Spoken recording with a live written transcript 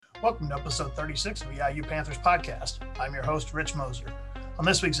Welcome to episode 36 of the EIU Panthers podcast. I'm your host, Rich Moser. On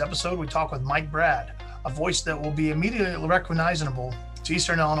this week's episode, we talk with Mike Brad, a voice that will be immediately recognizable to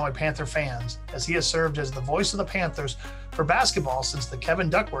Eastern Illinois Panther fans, as he has served as the voice of the Panthers for basketball since the Kevin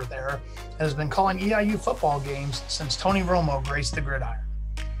Duckworth era and has been calling EIU football games since Tony Romo graced the gridiron.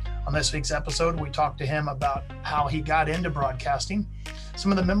 On this week's episode, we talk to him about how he got into broadcasting,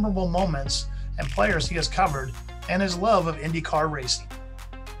 some of the memorable moments and players he has covered, and his love of IndyCar racing.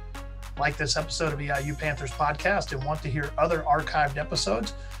 Like this episode of EIU Panthers podcast and want to hear other archived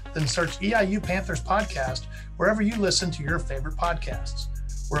episodes, then search EIU Panthers podcast wherever you listen to your favorite podcasts.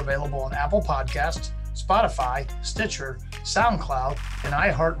 We're available on Apple Podcasts, Spotify, Stitcher, SoundCloud, and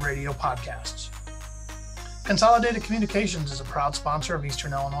iHeartRadio podcasts. Consolidated Communications is a proud sponsor of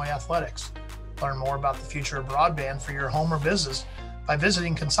Eastern Illinois Athletics. Learn more about the future of broadband for your home or business by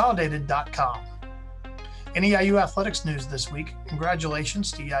visiting consolidated.com. In EIU Athletics news this week, congratulations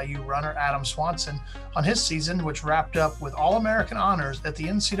to EIU runner Adam Swanson on his season, which wrapped up with All-American honors at the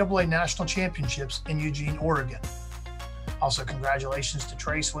NCAA National Championships in Eugene, Oregon. Also, congratulations to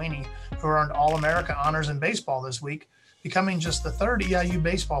Trey Sweeney, who earned All-America honors in baseball this week, becoming just the third EIU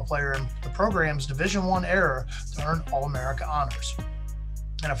baseball player in the program's Division I era to earn All-America honors.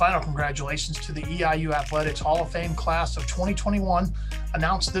 And a final congratulations to the EIU Athletics Hall of Fame class of 2021,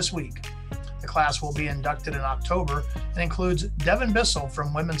 announced this week. The class will be inducted in October and includes Devin Bissell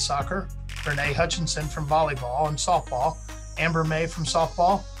from women's soccer, Renee Hutchinson from volleyball and softball, Amber May from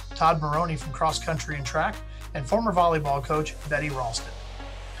softball, Todd Maroney from cross country and track, and former volleyball coach Betty Ralston.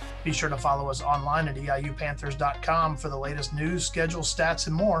 Be sure to follow us online at eiupanthers.com for the latest news, schedule, stats,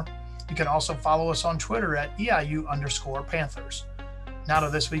 and more. You can also follow us on Twitter at EIU_Panthers. Now to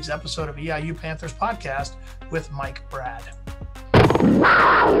this week's episode of EIU Panthers podcast with Mike Brad.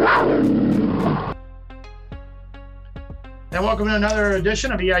 And welcome to another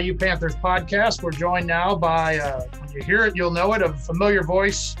edition of EIU Panthers podcast. We're joined now by, when you hear it, you'll know it, a familiar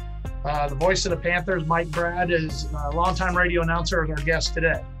voice. The voice of the Panthers, Mike Brad, is a longtime radio announcer, as our guest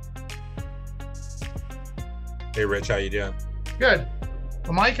today. Hey, Rich, how you doing? Good.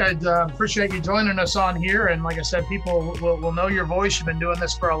 Well, Mike, I'd appreciate you joining us on here. And like I said, people will know your voice. You've been doing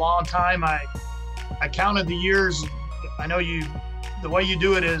this for a long time. I counted the years. I know the way you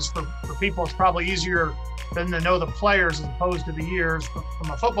do it is for people, it's probably easier than to know the players as opposed to the years.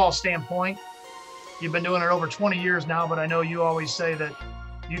 From a football standpoint, you've been doing it over 20 years now, but I know you always say that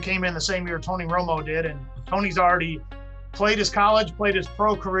you came in the same year Tony Romo did, and Tony's already played his college, played his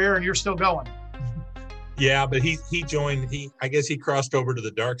pro career, and you're still going. Yeah, but he joined. I guess he crossed over to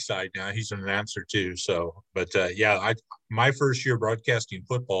the dark side now. He's an announcer too. So, but my first year broadcasting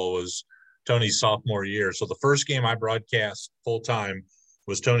football was Tony's sophomore year. So the first game I broadcast full time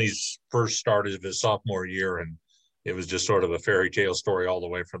was Tony's first start of his sophomore year, and it was just sort of a fairy tale story all the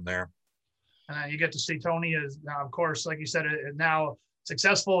way from there. And you get to see Tony as now, of course, like you said, now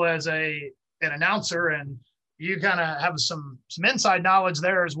successful as an announcer, and you kind of have some inside knowledge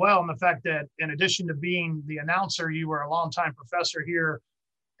there as well. And the fact that in addition to being the announcer, you were a longtime professor here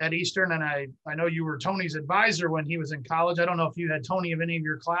at Eastern. And I know you were Tony's advisor when he was in college. I don't know if you had Tony in any of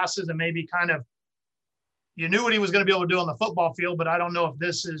your classes and maybe kind of, you knew what he was going to be able to do on the football field, but I don't know if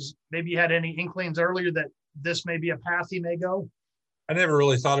this is, maybe you had any inklings earlier that this may be a path he may go. I never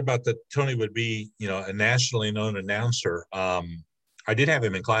really thought about that Tony would be, a nationally known announcer. I did have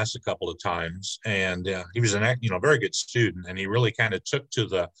him in class a couple of times, and he was a very good student, and he really kind of took to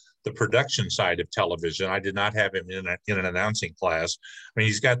the production side of television. I did not have him in an announcing class. I mean,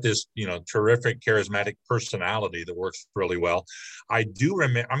 he's got this, terrific, charismatic personality that works really well. I do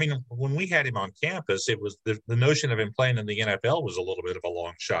remember, when we had him on campus, it was the notion of him playing in the NFL was a little bit of a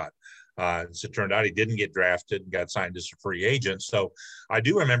long shot. As it turned out, he didn't get drafted and got signed as a free agent. So I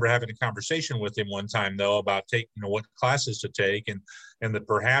do remember having a conversation with him one time, though, about what classes to take and that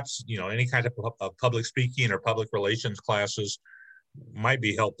perhaps, any kind of public speaking or public relations classes might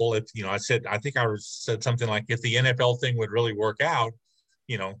be helpful. If, I said something like, if the NFL thing would really work out,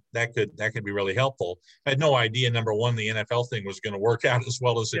 that could be really helpful. I had no idea, number one, the NFL thing was going to work out as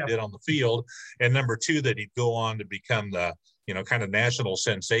well as it did on the field. And number two, that he'd go on to become the, kind of national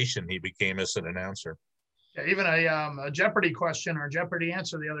sensation he became as an announcer. Yeah, even a Jeopardy question or a Jeopardy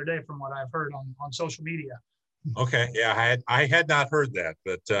answer the other day from what I've heard on social media. Okay. Yeah, I had not heard that,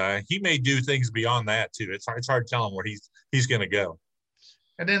 but he may do things beyond that too. It's hard telling where he's going to go.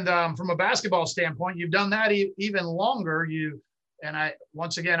 And then from a basketball standpoint, you've done that even longer.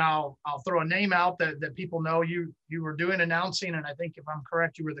 I'll throw a name out that people know. You were doing announcing, and I think if I'm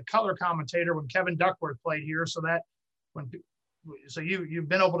correct, you were the color commentator when Kevin Duckworth played here. So you've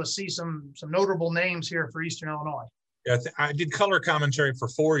been able to see some notable names here for Eastern Illinois. Yeah, I did color commentary for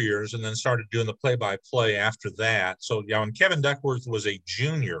 4 years and then started doing the play-by-play after that. So, yeah, when Kevin Duckworth was a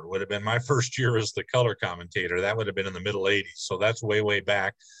junior, would have been my first year as the color commentator. That would have been in the middle 80s. So that's way, way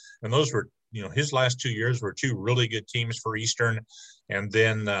back. And those were, his last 2 years were two really good teams for Eastern. And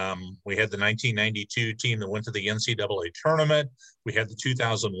then we had the 1992 team that went to the NCAA tournament. We had the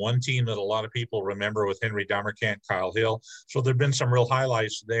 2001 team that a lot of people remember with Henry Damercant, Kyle Hill. So there've been some real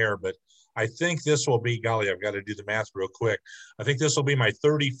highlights there, but I think this will be, golly, I've got to do the math real quick. I think this will be my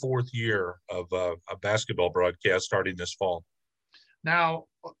 34th year of a basketball broadcast starting this fall. Now,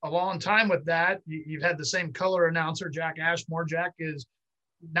 a long time with that, you've had the same color announcer, Jack Ashmore. Jack is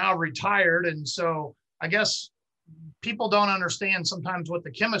now retired. And so I guess people don't understand sometimes what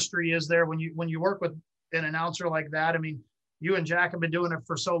the chemistry is there when you work with an announcer like that. I mean, you and Jack have been doing it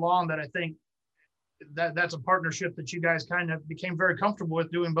for so long that I think that's a partnership that you guys kind of became very comfortable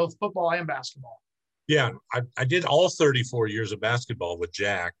with doing both football and basketball. Yeah, I did all 34 years of basketball with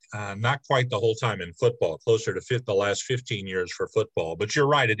Jack, not quite the whole time in football, closer to the last 15 years for football. But you're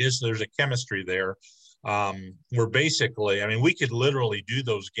right, there's a chemistry there. We're basically, I mean, we could literally do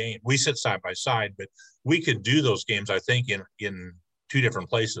those games. We sit side by side, but we could do those games, I think, in two different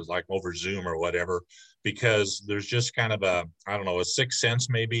places, like over Zoom or whatever, because there's just kind of a sixth sense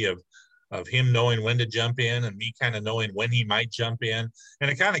maybe of him knowing when to jump in and me kind of knowing when he might jump in.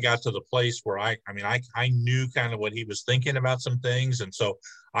 And it kind of got to the place where I knew kind of what he was thinking about some things. And so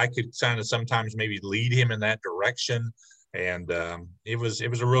I could kind of sometimes maybe lead him in that direction. And it was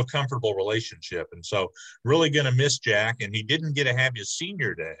a real comfortable relationship. And so really going to miss Jack. And he didn't get to have his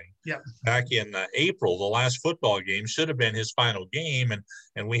senior day. Yeah. Back in April. The last football game should have been his final game.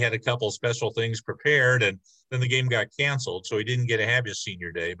 And we had a couple of special things prepared. And then the game got canceled. So he didn't get to have his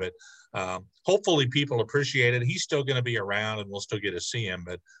senior day. But hopefully people appreciate it. He's still going to be around and we'll still get to see him.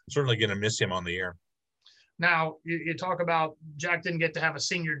 But certainly going to miss him on the air. Now, you talk about Jack didn't get to have a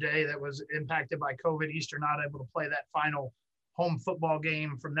senior day that was impacted by COVID. Eastern not able to play that final home football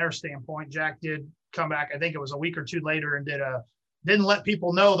game from their standpoint. Jack did come back, I think it was a week or two later, and didn't let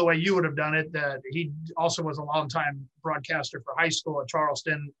people know the way you would have done it, that he also was a longtime broadcaster for high school at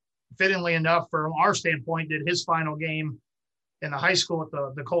Charleston. Fittingly enough, from our standpoint, did his final game in the high school at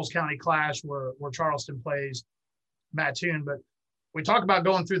the Coles County Clash where Charleston plays Mattoon. But we talk about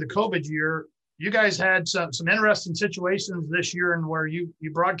going through the COVID year. You guys had some interesting situations this year, and where you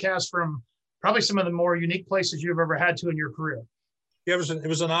broadcast from probably some of the more unique places you've ever had to in your career. Yeah, it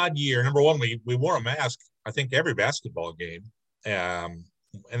was an odd year. Number one, we wore a mask, I think, every basketball game. And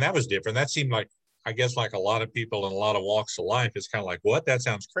that was different. That seemed like, I guess, like a lot of people in a lot of walks of life, it's kind of like, what? That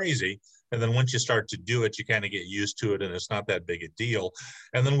sounds crazy. And then once you start to do it, you kind of get used to it and it's not that big a deal.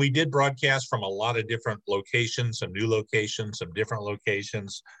 And then we did broadcast from a lot of different locations, some new locations, some different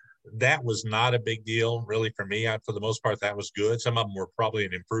locations. That was not a big deal really for me. For the most part, that was good. Some of them were probably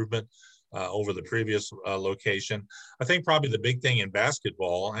an improvement over the previous location. I think probably the big thing in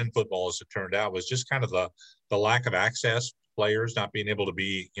basketball and football, as it turned out, was just kind of the lack of access. Players not being able to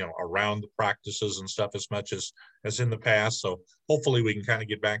be, around the practices and stuff as much as in the past. So hopefully we can kind of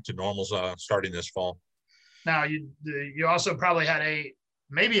get back to normal starting this fall. Now you also probably had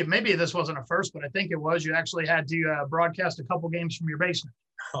maybe this wasn't a first, but I think it was, you actually had to broadcast a couple games from your basement.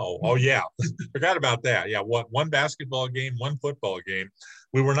 Oh yeah. Forgot about that. Yeah. One basketball game, one football game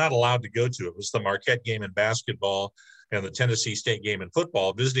we were not allowed to go to. It was the Marquette game in basketball and the Tennessee State game in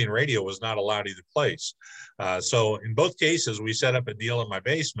football. Visiting radio was not allowed either place. So in both cases, we set up a deal in my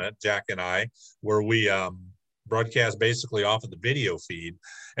basement, Jack and I, where we broadcast basically off of the video feed.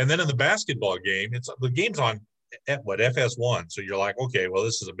 And then in the basketball game, the game's on FS1. So you're like, okay, well,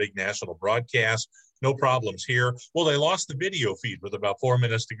 this is a big national broadcast. No problems here. Well, they lost the video feed with about 4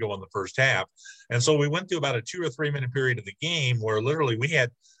 minutes to go in the first half. And so we went through about a 2 or 3 minute period of the game where literally we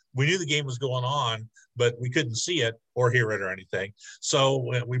knew the game was going on, but we couldn't see it or hear it or anything. So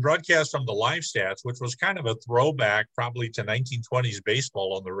we broadcast from the live stats, which was kind of a throwback probably to 1920s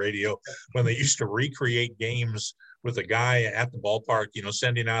baseball on the radio when they used to recreate games with a guy at the ballpark,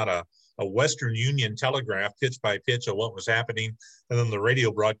 sending out a Western Union telegraph pitch by pitch of what was happening. And then the radio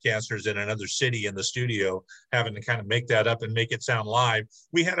broadcasters in another city in the studio having to kind of make that up and make it sound live.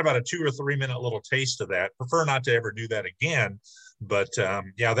 We had about a 2 or 3 minute little taste of that. Prefer not to ever do that again. But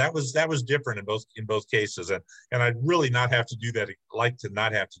yeah, that was different in both cases. And I'd really not have to do that. Like to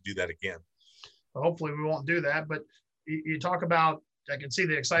not have to do that again. Well, hopefully we won't do that. But you talk about, I can see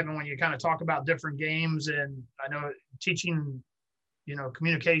the excitement when you kind of talk about different games. And I know teaching,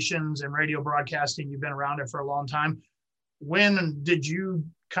 communications and radio broadcasting, you've been around it for a long time. When did you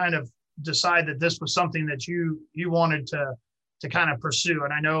kind of decide that this was something that you wanted to kind of pursue?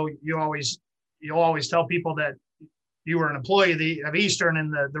 And I know you'll always tell people that you were an employee of Eastern,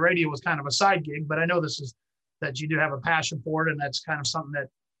 and the radio was kind of a side gig. But I know that you do have a passion for it, and that's kind of something that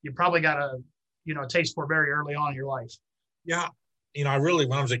you probably got a taste for very early on in your life. Yeah. When I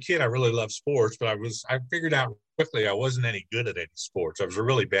was a kid, I really loved sports, but I figured out quickly I wasn't any good at any sports. I was a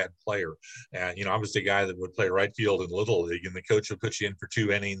really bad player. And, I was the guy that would play right field in Little League, and the coach would put you in for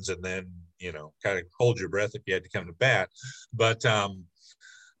 2 innings and then, kind of hold your breath if you had to come to bat. But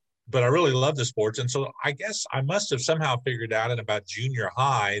I really loved the sports. And so I guess I must have somehow figured out in about junior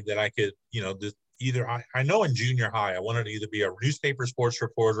high that I could, I know in junior high, I wanted to either be a newspaper sports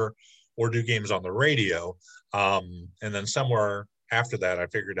reporter or do games on the radio. And then somewhere after that, I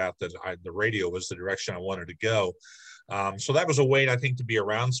figured out that the radio was the direction I wanted to go. So that was a way, I think, to be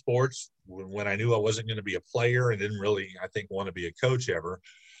around sports when I knew I wasn't going to be a player and didn't really, I think, want to be a coach ever.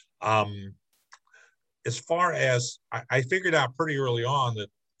 As far as I figured out pretty early on that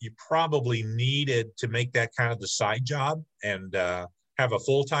you probably needed to make that kind of the side job and have a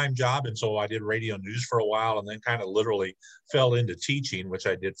full-time job. And so I did radio news for a while and then kind of literally fell into teaching, which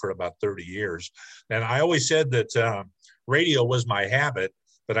I did for about 30 years. And I always said that radio was my habit,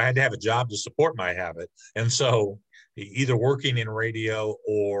 but I had to have a job to support my habit. And so either working in radio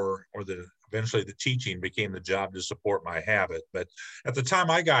or eventually the teaching became the job to support my habit. But at the time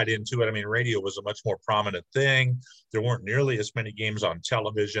I got into it, radio was a much more prominent thing. There weren't nearly as many games on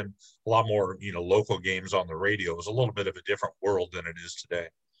television, a lot more, local games on the radio. It was a little bit of a different world than it is today.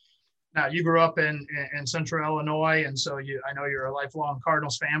 Now, you grew up in Central Illinois, and so I know you're a lifelong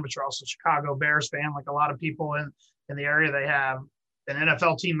Cardinals fan, but you're also a Chicago Bears fan. Like a lot of people in the area, they have an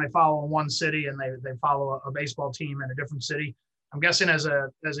NFL team they follow in one city, and they follow a baseball team in a different city. I'm guessing as a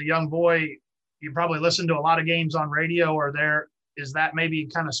young boy, you probably listened to a lot of games on radio, is that maybe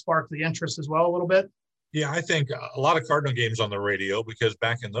kind of sparked the interest as well a little bit? Yeah, I think a lot of Cardinal games on the radio, because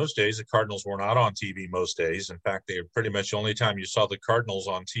back in those days, the Cardinals were not on TV most days. In fact, they pretty much the only time you saw the Cardinals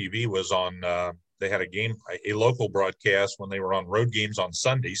on TV was on, they had a local broadcast when they were on road games on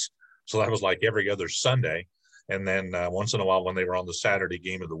Sundays. So that was like every other Sunday. And then once in a while when they were on the Saturday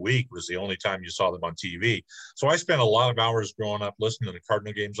game of the week was the only time you saw them on TV. So I spent a lot of hours growing up listening to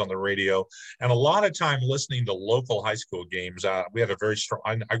Cardinal games on the radio and a lot of time listening to local high school games. We had a very strong,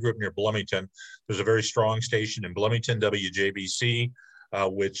 I grew up near Bloomington. There's a very strong station in Bloomington, WJBC,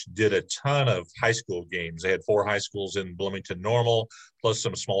 which did a ton of high school games. They had 4 high schools in Bloomington Normal, plus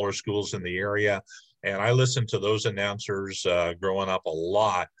some smaller schools in the area. And I listened to those announcers growing up a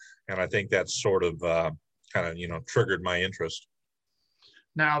lot. And I think that's sort of kind of, triggered my interest.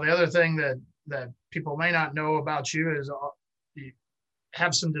 Now, the other thing that people may not know about you is you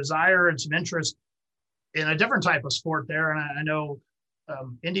have some desire and some interest in a different type of sport there. And I know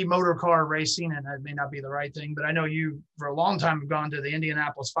Indy motor car racing, and that may not be the right thing, but I know you for a long time have gone to the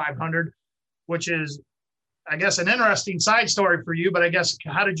Indianapolis 500, which is, I guess, an interesting side story for you. But I guess,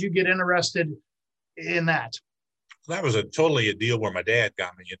 how did you get interested in that? That was totally a deal where my dad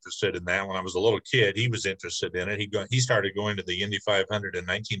got me interested in that. When I was a little kid, he was interested in it. He started going to the Indy 500 in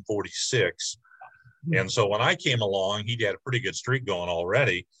 1946. And so when I came along, he had a pretty good streak going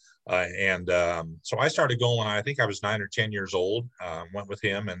already. So I started going when I think I was 9 or 10 years old, went with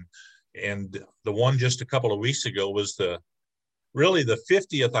him. And the one just a couple of weeks ago was really the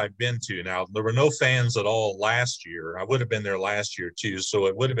 50th I've been to. Now, there were no fans at all last year. I would have been there last year too. So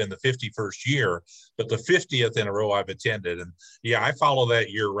it would have been the 51st year, but the 50th in a row I've attended. And yeah, I follow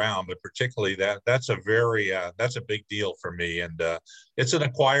that year round, but particularly that's a big deal for me. And it's an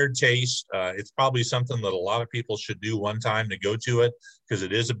acquired taste. It's probably something that a lot of people should do one time to go to it, because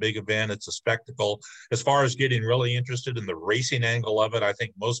it is a big event. It's a spectacle. As far as getting really interested in the racing angle of it, I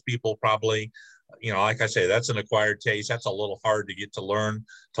think most people probably, like I say, that's an acquired taste. That's a little hard to get to learn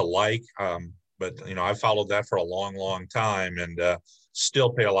to like. But I followed that for a long, long time and still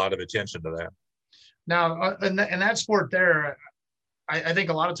pay a lot of attention to that. Now, in that sport there, I think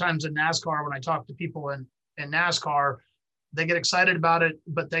a lot of times in NASCAR, when I talk to people in NASCAR, they get excited about it,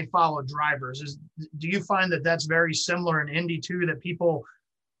 but they follow drivers. Do you find that that's very similar in Indy too, that people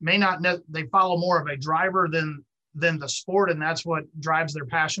may not know, they follow more of a driver than the sport, and that's what drives their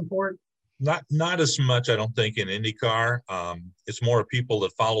passion for it? Not as much, I don't think, in IndyCar. It's more people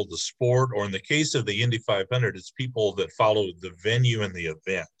that follow the sport, or in the case of the Indy 500, it's people that follow the venue and the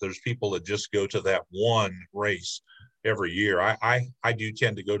event. There's people that just go to that one race every year. I do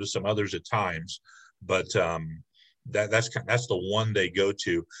tend to go to some others at times, but that's the one they go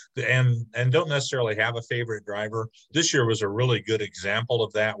to, and don't necessarily have a favorite driver. This year was a really good example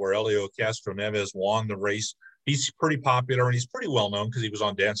of that, where Helio Castroneves won the race he's pretty popular and he's pretty well known because he was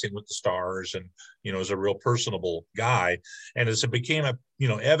on Dancing with the Stars and, is a real personable guy. And as it became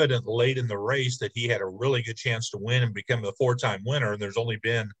evident late in the race that he had a really good chance to win and become a 4-time winner, and there's only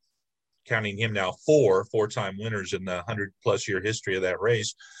been, counting him now, 4-time winners in the 100+ year history of that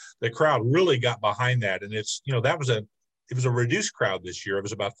race, the crowd really got behind that. And it's, it was a reduced crowd this year. It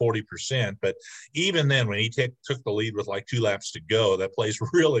was about 40%. But even then, when he took the lead with like 2 laps to go, that place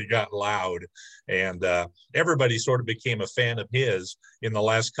really got loud. And everybody sort of became a fan of his in the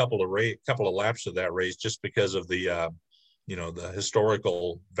last couple of laps of that race, just because of the, the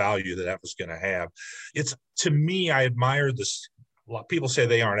historical value that was going to have. It's, to me, I admire this. A lot of people say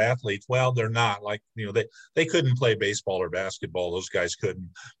they aren't athletes. Well, they're not. Like, they couldn't play baseball or basketball. Those guys couldn't.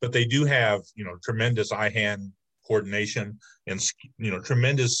 But they do have, tremendous eye-hand coordination and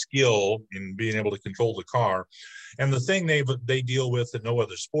tremendous skill in being able to control the car. And the thing they deal with that no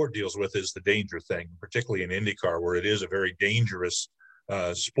other sport deals with is the danger thing, particularly in IndyCar, where it is a very dangerous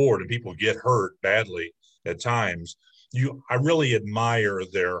sport and people get hurt badly at times. I really admire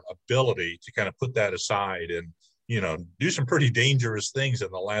their ability to kind of put that aside and do some pretty dangerous things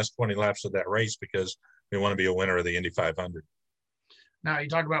in the last 20 laps of that race because they want to be a winner of the Indy 500. Now, you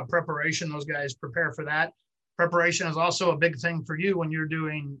talk about preparation. Those guys prepare for that. Preparation is also a big thing for you when you're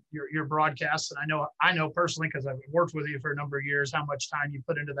doing your broadcasts. And I know personally, because I've worked with you for a number of years, how much time you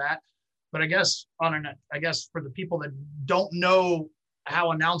put into that. But I guess for the people that don't know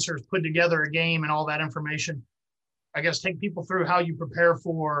how announcers put together a game and all that information, I guess take people through how you prepare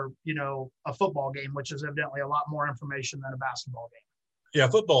for, a football game, which is evidently a lot more information than a basketball game. Yeah,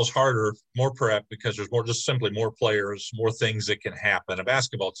 football is harder, more prep because there's just simply more players, more things that can happen. A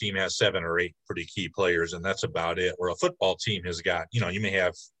basketball team has 7 or 8 pretty key players, and that's about it. Where a football team has got, you may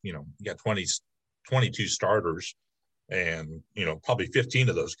have, you got 22 starters, and, probably 15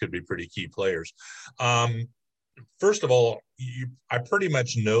 of those could be pretty key players. First of all, I pretty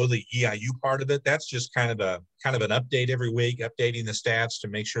much know the EIU part of it. That's just kind of an update every week, updating the stats to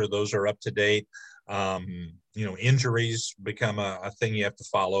make sure those are up to date. Injuries become a thing you have to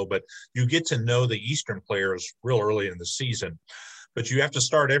follow, but you get to know the Eastern players real early in the season. But you have to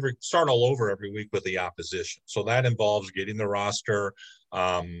start all over every week with the opposition. So that involves getting the roster,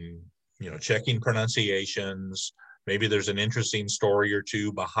 checking pronunciations. Maybe there's an interesting story or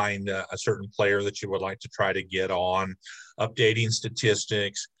two behind a certain player that you would like to try to get on, updating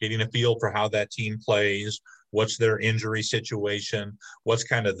statistics, getting a feel for how that team plays, what's their injury situation, what's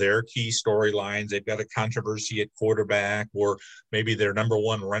kind of their key storylines. They've got a controversy at quarterback, or maybe their number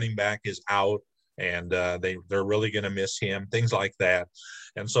 1 running back is out and they're really going to miss him, things like that.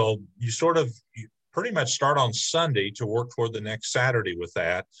 And so you pretty much start on Sunday to work toward the next Saturday with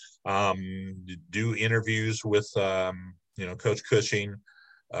that. Do interviews with, Coach Cushing.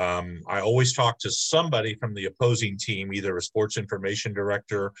 I always talk to somebody from the opposing team, either a sports information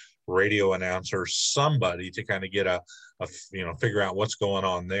director, radio announcer, somebody to kind of get figure out what's going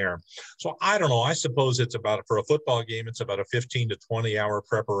on there. So I don't know. I suppose for a football game, it's about a 15 to 20 hour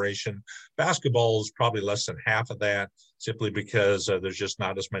preparation. Basketball is probably less than half of that, simply because there's just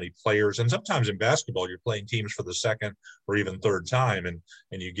not as many players. And sometimes in basketball, you're playing teams for the second or even third time, and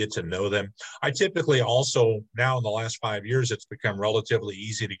you get to know them. I typically also, now in the last 5 years, it's become relatively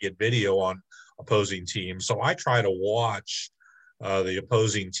easy to get video on opposing teams. So I try to watch the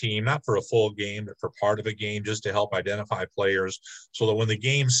opposing team, not for a full game, but for part of a game, just to help identify players so that when the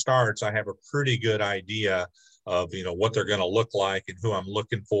game starts, I have a pretty good idea of, what they're going to look like and who I'm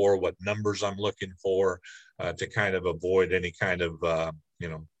looking for, what numbers I'm looking for, to kind of avoid any kind of,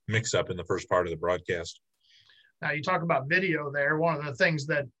 mix up in the first part of the broadcast. Now, you talk about video there. One of the things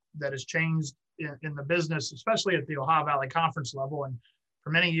that has changed in the business, especially at the Ohio Valley Conference level, and for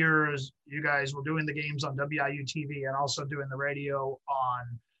many years, you guys were doing the games on WIU TV and also doing the radio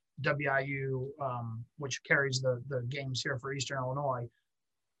on WIU, which carries the games here for Eastern Illinois.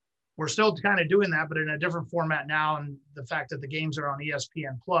 We're still kind of doing that, but in a different format now, and the fact that the games are on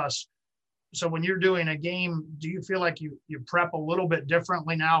ESPN Plus. So when you're doing a game, do you feel like you prep a little bit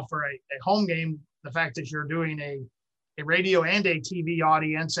differently now for a home game, the fact that you're doing a radio and a TV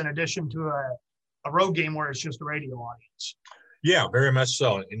audience in addition to a road game where it's just a radio audience? Yeah, very much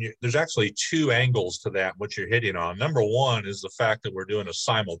so. And there's actually 2 angles to that, what you're hitting on. Number 1 is the fact that we're doing a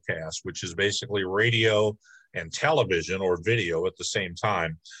simulcast, which is basically radio and television or video at the same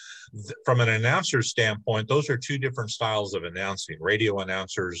time. From an announcer standpoint, those are 2 different styles of announcing. Radio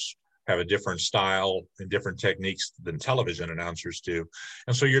announcers have a different style and different techniques than television announcers do.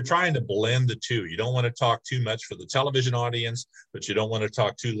 And so you're trying to blend the 2. You don't want to talk too much for the television audience, but you don't want to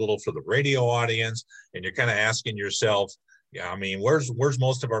talk too little for the radio audience. And you're kind of asking yourself, Yeah, I mean, where's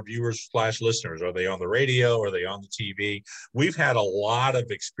most of our viewers slash listeners? Are they on the radio? Are they on the TV? We've had a lot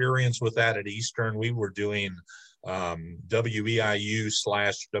of experience with that at Eastern. We were doing WEIU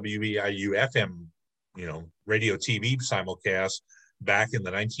slash WEIU FM, radio TV simulcast back in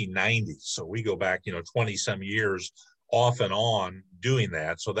the 1990s. So we go back, 20 some years off and on doing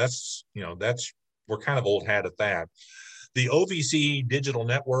that. So we're kind of old hat at that. The OVC digital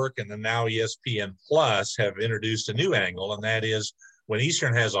network and then now ESPN Plus have introduced a new angle, and that is when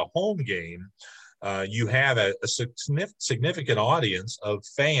Eastern has a home game, you have a significant audience of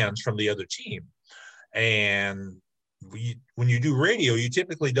fans from the other team. And when you do radio, you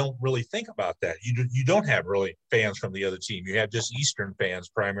typically don't really think about that. You don't have really fans from the other team. You have just Eastern fans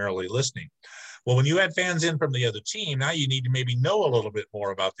primarily listening. Well, when you add fans in from the other team, now you need to maybe know a little bit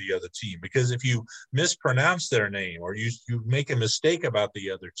more about the other team, because if you mispronounce their name or you make a mistake about the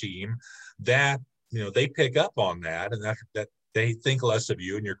other team, that, they pick up on that, and that they think less of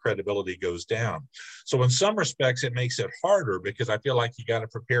you and your credibility goes down. So in some respects, it makes it harder because I feel like you got to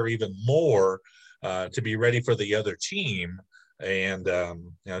prepare even more to be ready for the other team. And,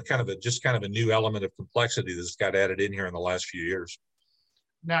 kind of a new element of complexity that's got added in here in the last few years.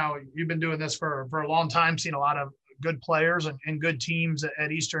 Now, you've been doing this for a long time, seen a lot of good players and good teams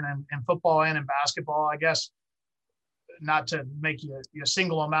at Eastern in football and in basketball. I guess, not to make you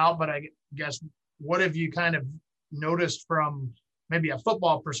single them out, but I guess, what have you kind of noticed from maybe a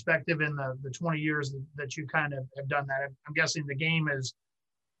football perspective in the 20 years that you kind of have done that? I'm guessing the game has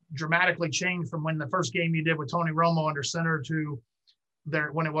dramatically changed from when the first game you did with Tony Romo under center to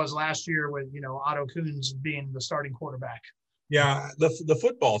when it was last year with, Otto Kuhns being the starting quarterback. Yeah, the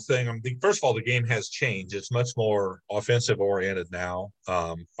football thing, first of all, the game has changed. It's much more offensive oriented now.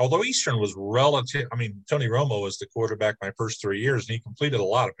 Although Eastern was Tony Romo was the quarterback my first 3 years, and he completed a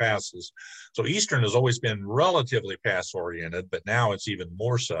lot of passes. So Eastern has always been relatively pass oriented, but now it's even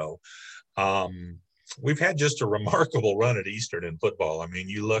more so. We've had just a remarkable run at Eastern in football. I mean,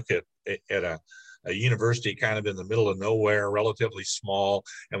 you look at a university kind of in the middle of nowhere, relatively small.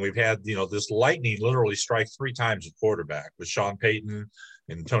 And we've had, this lightning literally strike 3 times at quarterback with Sean Payton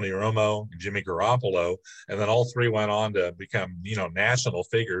and Tony Romo and Jimmy Garoppolo. And then all 3 went on to become, national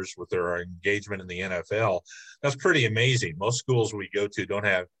figures with their engagement in the NFL. That's pretty amazing. Most schools we go to don't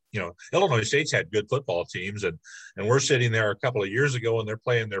have, Illinois State's had good football teams, and we're sitting there a couple of years ago and they're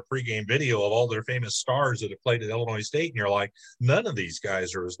playing their pregame video of all their famous stars that have played at Illinois State. And you're like, none of these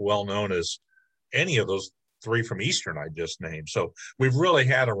guys are as well known as any of those 3 from Eastern I just named. So we've really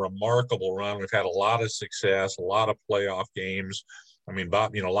had a remarkable run. We've had a lot of success, a lot of playoff games. I mean,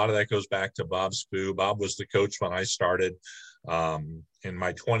 Bob, a lot of that goes back to Bob Spoo. Bob was the coach when I started. In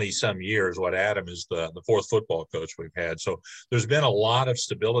my 20 some years, what Adam is the 4th football coach we've had. So there's been a lot of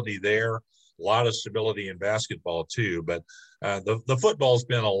stability there, a lot of stability in basketball too. But the football's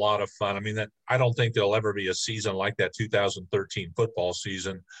been a lot of fun. I mean, I don't think there'll ever be a season like that 2013 football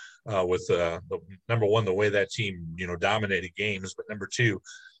season. With the number one, the way that team, dominated games, but number 2,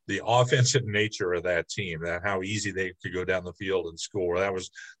 the offensive nature of that team, that how easy they could go down the field and score. That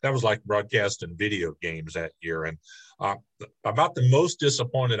was like broadcasting video games that year. And about the most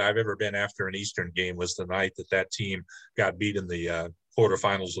disappointed I've ever been after an Eastern game was the night that team got beat in the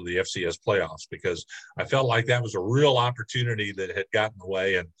quarterfinals of the FCS playoffs, because I felt like that was a real opportunity that had gotten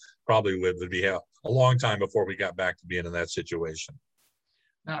away, and probably would be a long time before we got back to being in that situation.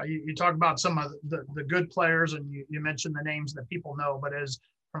 Now, you talk about some of the good players, and you mentioned the names that people know, but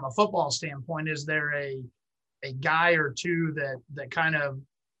from a football standpoint, is there a guy or two that kind of,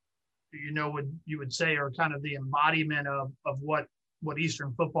 you would say are kind of the embodiment of what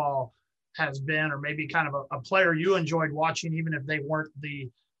Eastern football has been, or maybe kind of a player you enjoyed watching, even if they weren't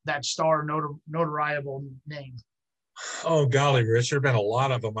that star notariable name? Oh, golly, Rich, there have been a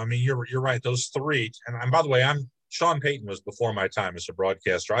lot of them. I mean, you're right. Those 3, and by the way, Sean Payton was before my time as a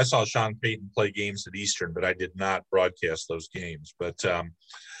broadcaster. I saw Sean Payton play games at Eastern, but I did not broadcast those games. But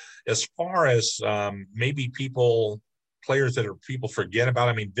as far as maybe players that people forget about,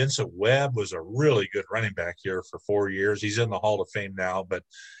 I mean, Vincent Webb was a really good running back here for 4 years. He's in the Hall of Fame now, but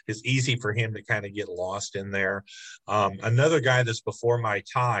it's easy for him to kind of get lost in there. Another guy that's before my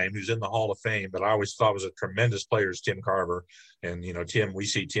time who's in the Hall of Fame, but I always thought was a tremendous player, is Tim Carver. And, Tim, we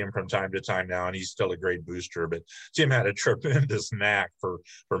see Tim from time to time now, and he's still a great booster. But Tim had a tremendous knack for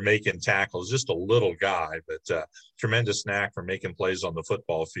making tackles, just a little guy, but tremendous knack for making plays on the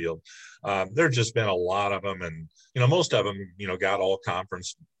football field. There's just been a lot of them. And, most of them, got all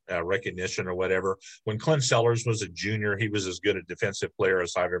conference recognition or whatever. When Clint Sellers was a junior, he was as good a defensive player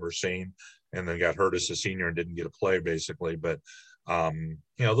as I've ever seen, and then got hurt as a senior and didn't get a play, basically. But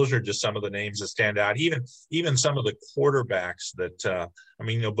Those are just some of the names that stand out. Even some of the quarterbacks that,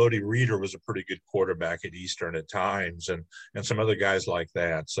 Bodie Reeder was a pretty good quarterback at Eastern at times, and some other guys like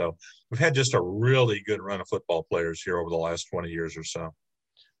that. So we've had just a really good run of football players here over the last 20 years or so.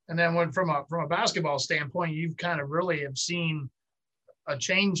 And then from a basketball standpoint, you've kind of really have seen a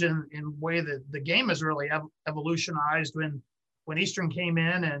change in way that the game has really evolutionized when Eastern came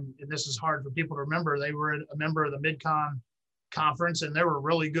in, and this is hard for people to remember. They were a member of the Mid-Con Conference, and there were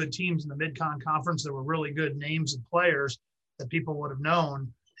really good teams in the Mid-Con Conference. There were really good names and players that people would have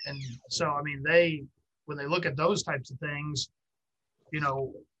known. And so, when they look at those types of things,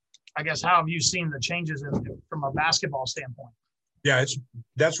 I guess, how have you seen the changes from a basketball standpoint? Yeah,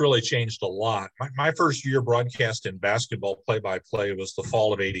 that's really changed a lot. My first year broadcasting basketball play-by-play was the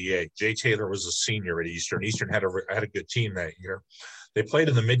fall of '88. Jay Taylor was a senior at Eastern. Eastern had a good team that year. They played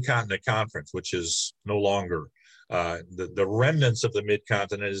in the Mid-Continent Conference, which is no longer the remnants of the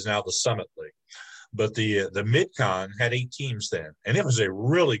Mid-Continent is now the Summit League. But the Mid-Con had 8 teams then, and it was a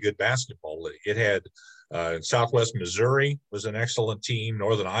really good basketball league. It had Southwest Missouri was an excellent team.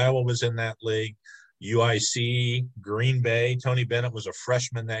 Northern Iowa was in that league. UIC, Green Bay. Tony Bennett was a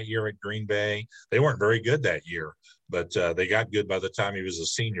freshman that year at Green Bay. They weren't very good that year, but they got good by the time he was a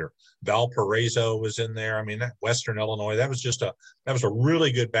senior. Valparaiso was in there. That Western Illinois, that was a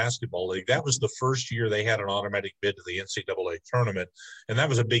really good basketball league. That was the first year they had an automatic bid to the NCAA tournament, and that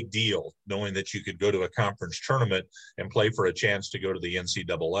was a big deal, knowing that you could go to a conference tournament and play for a chance to go to the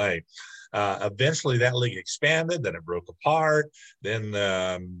NCAA. Eventually that league expanded, then it broke apart, then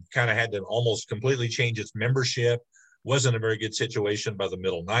kind of had to almost completely change its membership. Wasn't a very good situation by the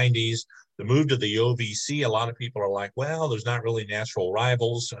middle 90s. The move to the OVC, a lot of people are like, well, there's not really natural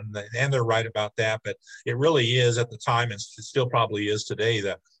rivals, and they're right about that, but it really is at the time, and it still probably is today,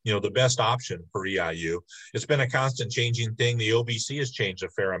 the best option for EIU. It's been a constant changing thing. The OVC has changed a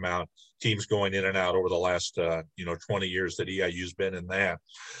fair amount, teams going in and out over the last 20 years that EIU's been in that.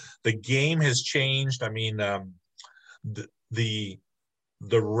 The game has changed.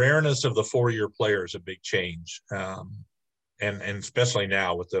 The rareness of the 4-year player is a big change, and especially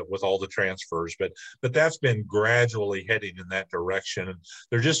now with all the transfers. But that's been gradually heading in that direction.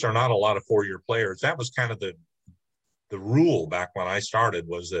 There just are not a lot of 4-year players. That was kind of the rule back when I started,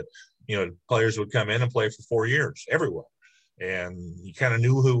 was that players would come in and play for 4 years everywhere, and you kind of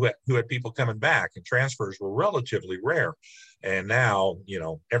knew who had people coming back, and transfers were relatively rare. And now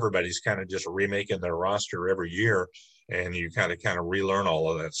everybody's kind of just remaking their roster every year, and you kind of relearn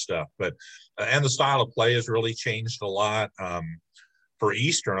all of that stuff. But and the style of play has really changed a lot. For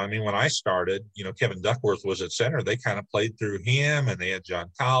Eastern, when I started, Kevin Duckworth was at center. They kind of played through him, and they had John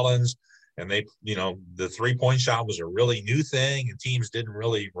Collins, and they, the 3-point shot was a really new thing, and teams didn't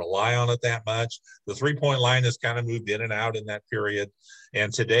really rely on it that much. The 3-point line has kind of moved in and out in that period,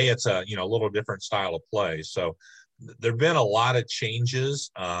 and today it's a little different style of play. So there've been a lot of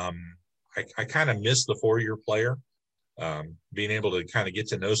changes. I kind of miss the 4-year player. Being able to kind of get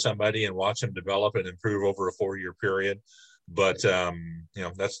to know somebody and watch them develop and improve over a 4-year period. But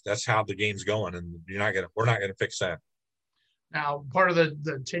that's how the game's going, and we're not gonna fix that. Now, part of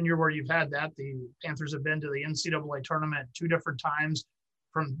the tenure where you've had that, the Panthers have been to the NCAA tournament 2 different times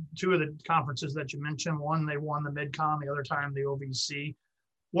from 2 of the conferences that you mentioned. One, they won the Mid-Con, the other time the OVC.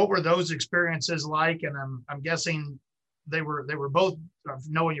 What were those experiences like? And I'm guessing they were both,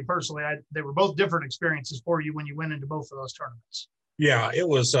 knowing you personally, they were both different experiences for you when you went into both of those tournaments. Yeah, it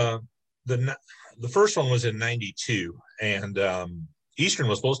was the first one was in '92, and Eastern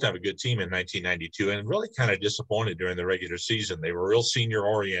was supposed to have a good team in 1992, and really kind of disappointed during the regular season. They were real senior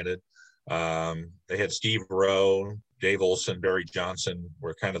oriented. They had Steve Rowe, Dave Olson, Barry Johnson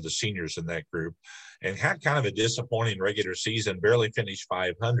were kind of the seniors in that group, and had kind of a disappointing regular season, barely finished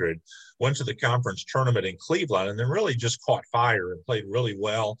 500, went to the conference tournament in Cleveland, and then really just caught fire and played really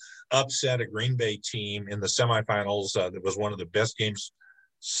well, upset a Green Bay team in the semifinals. That was one of the best games.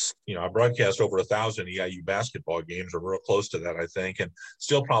 I broadcast over 1,000 EIU basketball games, or real close to that, I think, and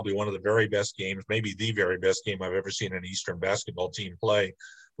still probably one of the very best games, maybe the very best game I've ever seen an Eastern basketball team play,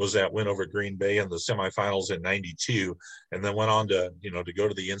 was that win over Green Bay in the semifinals in '92, and then went on to go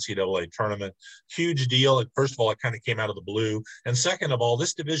to the NCAA tournament. Huge deal. First of all, it kind of came out of the blue, and second of all,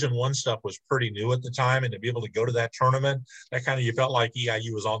 this Division I stuff was pretty new at the time, and to be able to go to that tournament, that kind of, you felt like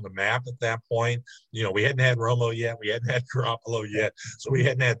EIU was on the map at that point. We hadn't had Romo yet, we hadn't had Garoppolo yet, so we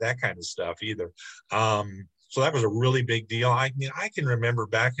hadn't had that kind of stuff either. So that was a really big deal. I can remember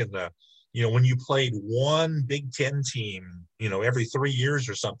back in the when you played one Big Ten team, every 3 years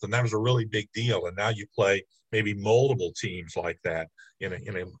or something, that was a really big deal. And now you play maybe multiple teams like that in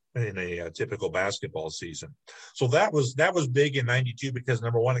a typical basketball season. So that was big in '92 because,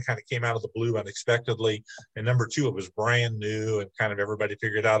 number one, it kind of came out of the blue unexpectedly, and number two, it was brand new, and kind of everybody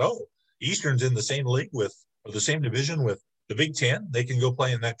figured out, oh, Eastern's in the same league or the same division with the Big Ten. They can go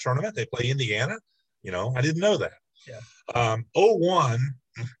play in that tournament. They play Indiana. I didn't know that. Yeah. 01,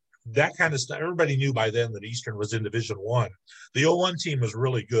 that kind of stuff. Everybody knew by then that Eastern was in Division I. The 01 team was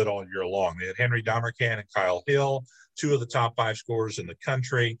really good all year long. They had Henry Domercan and Kyle Hill, two of the top 5 scorers in the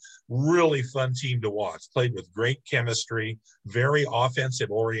country. Really fun team to watch. Played with great chemistry, very offensive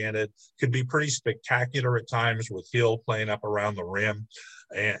oriented, could be pretty spectacular at times with Hill playing up around the rim.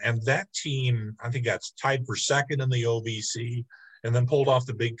 And that team, I think, got tied for second in the OVC, and then pulled off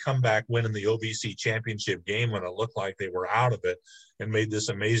the big comeback win in the OVC championship game when it looked like they were out of it, and made this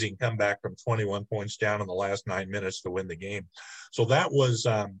amazing comeback from 21 points down in the last 9 minutes to win the game. So that was,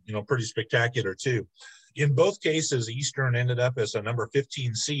 pretty spectacular too. In both cases, Eastern ended up as a number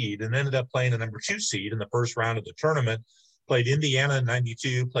 15 seed and ended up playing a number 2 seed in the first round of the tournament, played Indiana in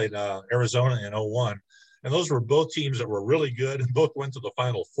 '92, played Arizona in '01. And those were both teams that were really good, and both went to the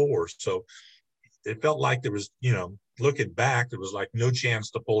Final Four. So it felt like there was, looking back, there was like no chance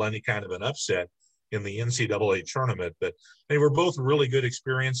to pull any kind of an upset in the NCAA tournament. But they were both really good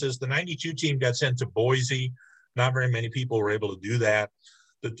experiences. The '92 team got sent to Boise. Not very many people were able to do that.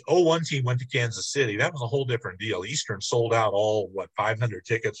 The 01 team went to Kansas City. That was a whole different deal. Eastern sold out all, 500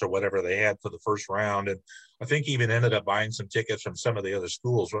 tickets or whatever they had for the first round. And I think even ended up buying some tickets from some of the other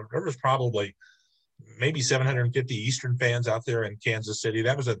schools. There was probably maybe 750 Eastern fans out there in Kansas City.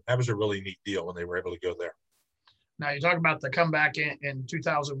 That was a really neat deal when they were able to go there. Now, you talk about the comeback in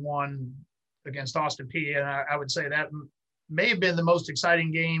 2001 against Austin Peay, and I would say that may have been the most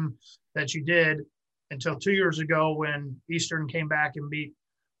exciting game that you did until 2 years ago when Eastern came back and beat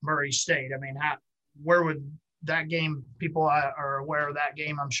Murray State. I mean, where would that game, people are aware of that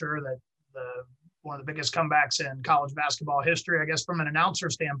game, I'm sure, that one of the biggest comebacks in college basketball history. I guess from an announcer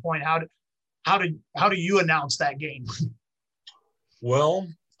standpoint, how do you announce that game? Well,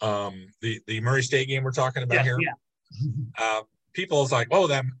 the Murray State game we're talking about here. Yeah. People's like,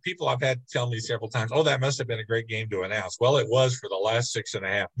 people I've had tell me several times, that must have been a great game to announce. Well, it was for the last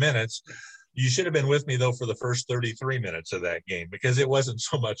 6.5 minutes. You should have been with me, though, for the first 33 minutes of that game, because it wasn't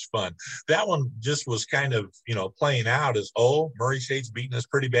so much fun. That one just was kind of, playing out as, Murray State's beating us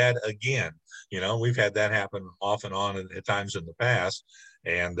pretty bad again. We've had that happen off and on at times in the past.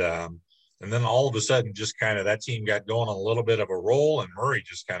 And then all of a sudden, just kind of that team got going on a little bit of a roll, and Murray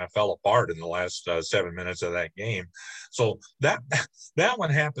just kind of fell apart in the last 7 minutes of that game. So that one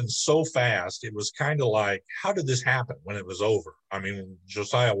happened so fast. It was kind of like, how did this happen when it was over? I mean,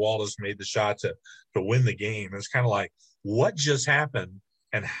 Josiah Wallace made the shot to win the game. It's kind of like, what just happened,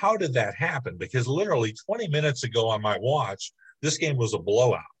 and how did that happen? Because literally 20 minutes ago on my watch, this game was a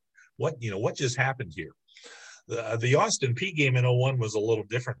blowout. What just happened here? The Austin Peay game in '01 was a little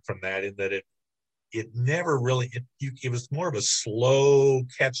different from that, in that it never really, it was more of a slow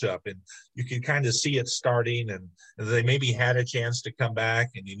catch up, and you could kind of see it starting, and they maybe had a chance to come back,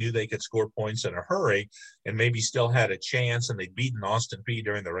 and you knew they could score points in a hurry and maybe still had a chance, and they'd beaten Austin Peay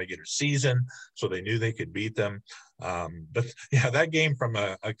during the regular season, so they knew they could beat them. But yeah, that game from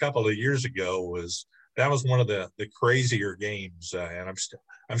a couple of years ago was one of the crazier games, and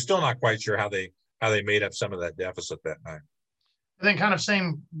I'm still not quite sure how they made up some of that deficit that night. I think kind of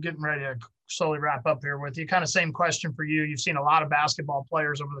getting ready to slowly wrap up here with you, kind of same question for you. You've seen a lot of basketball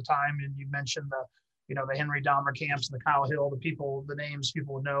players over the time, and you mentioned the Henry Domercamps and the Kyle Hill, the names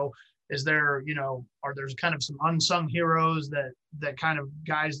people would know. Is there, are there kind of some unsung heroes that kind of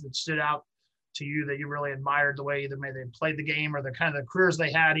guys that stood out to you that you really admired the way either maybe they played the game or the kind of the careers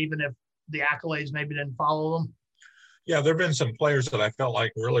they had, even if the accolades maybe didn't follow them? Yeah, there have been some players that I felt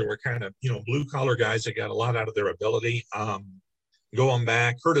like really were kind of, blue collar guys that got a lot out of their ability. Going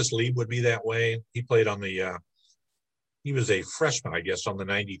back, Curtis Lee would be that way. He played on he was a freshman, I guess, on the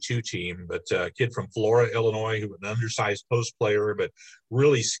 '92 team, but a kid from Flora, Illinois, who was an undersized post player, but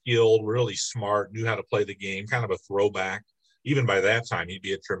really skilled, really smart, knew how to play the game, kind of a throwback. Even by that time, he'd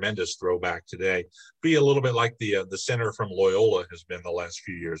be a tremendous throwback today. Be a little bit like the center from Loyola has been the last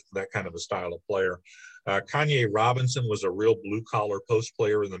few years, that kind of a style of player. Kanye Robinson was a real blue-collar post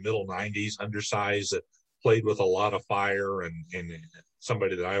player in the middle 90s, undersized, that played with a lot of fire, and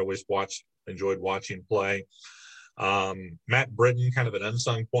somebody that I always enjoyed watching play. Matt Britton, kind of an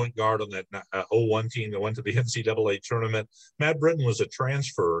unsung point guard on that 01 team that went to the NCAA tournament. Matt Britton was a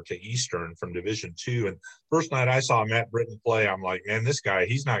transfer to Eastern from Division II, and first night I saw Matt Britton play, I'm like, man, this guy,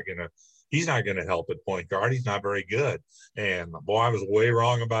 he's not he's not going to help at point guard. He's not very good. And boy, I was way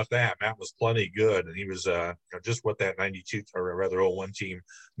wrong about that. Matt was plenty good, and he was just what that 92 or rather 01 team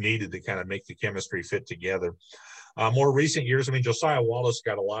needed to kind of make the chemistry fit together. More recent years, I mean, Josiah Wallace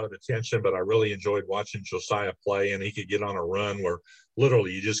got a lot of attention, but I really enjoyed watching Josiah play, and he could get on a run where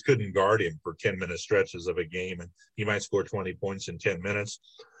literally you just couldn't guard him for 10-minute stretches of a game, and he might score 20 points in 10 minutes.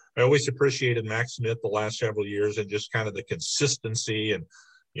 I always appreciated Max Smith the last several years and just kind of the consistency and,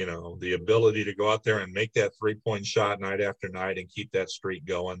 the ability to go out there and make that three-point shot night after night and keep that streak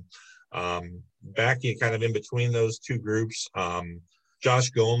going. Back in kind of in between those two groups,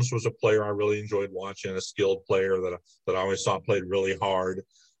 Josh Gomes was a player I really enjoyed watching, a skilled player that I always thought played really hard.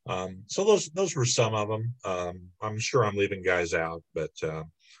 So those were some of them. I'm sure I'm leaving guys out, but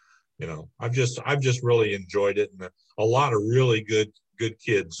I've just really enjoyed it, and a lot of really good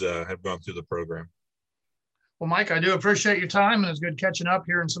kids have gone through the program. Well, Mike, I do appreciate your time, and it's good catching up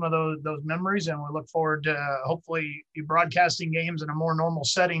here in some of those memories, and we look forward to hopefully you broadcasting games in a more normal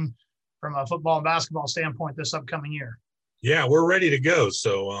setting from a football and basketball standpoint this upcoming year. Yeah, we're ready to go.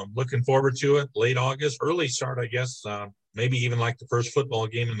 So looking forward to it. Late August, early start, I guess. Maybe even like the first football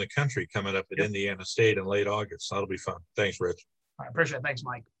game in the country coming up at Indiana State in late August. That'll be fun. Thanks, Rich. I appreciate it. Thanks,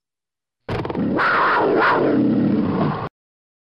 Mike.